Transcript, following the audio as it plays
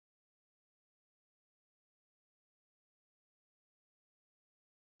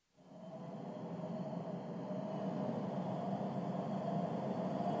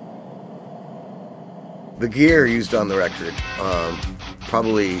The gear used on the record,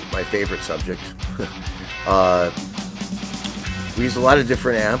 probably my favorite subject. We used a lot of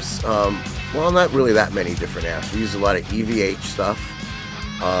different amps. Well, not really that many different amps. We used a lot of EVH stuff,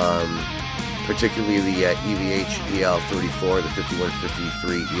 particularly the EVH EL34, the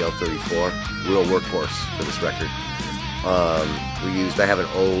 5153 EL34, real workhorse for this record. I have an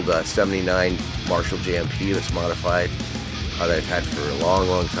old 79 Marshall JMP that's modified that I've had for a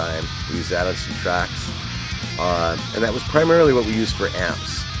long time. We used that on some tracks. And that was primarily what we used for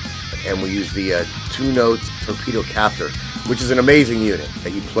amps. And we used the 2-note torpedo captor, which is an amazing unit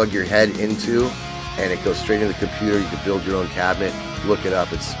that you plug your head into and it goes straight into the computer. You can build your own cabinet, look it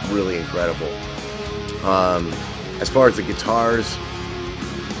up, it's really incredible. As far as the guitars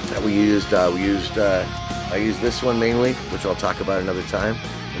that we used, I used this one mainly, which I'll talk about another time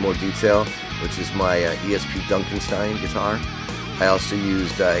in more detail, which is my ESP Duncan guitar. I also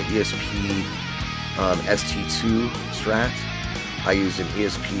used ESP ST2 Strat. I used an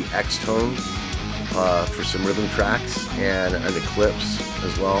ESP X-Tone for some rhythm tracks and an Eclipse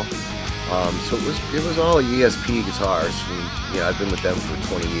as well. So it was all ESP guitars. And, I've been with them for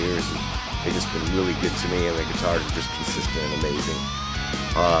 20 years. And they've just been really good to me, and the guitars are just consistent and amazing.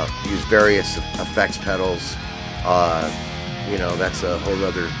 Use various effects pedals. That's a whole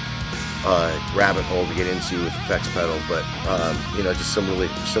other rabbit hole to get into with effects pedal, but just some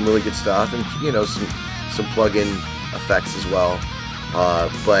really good stuff, and some plug-in effects as well.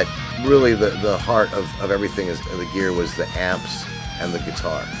 But really, the heart of everything is the gear was the amps and the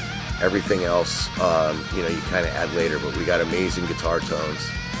guitar. Everything else, you kind of add later, but we got amazing guitar tones.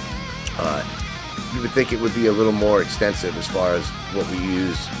 You would think it would be a little more extensive as far as what we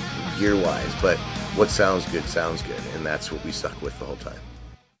use gear-wise, but what sounds good, and that's what we stuck with the whole time.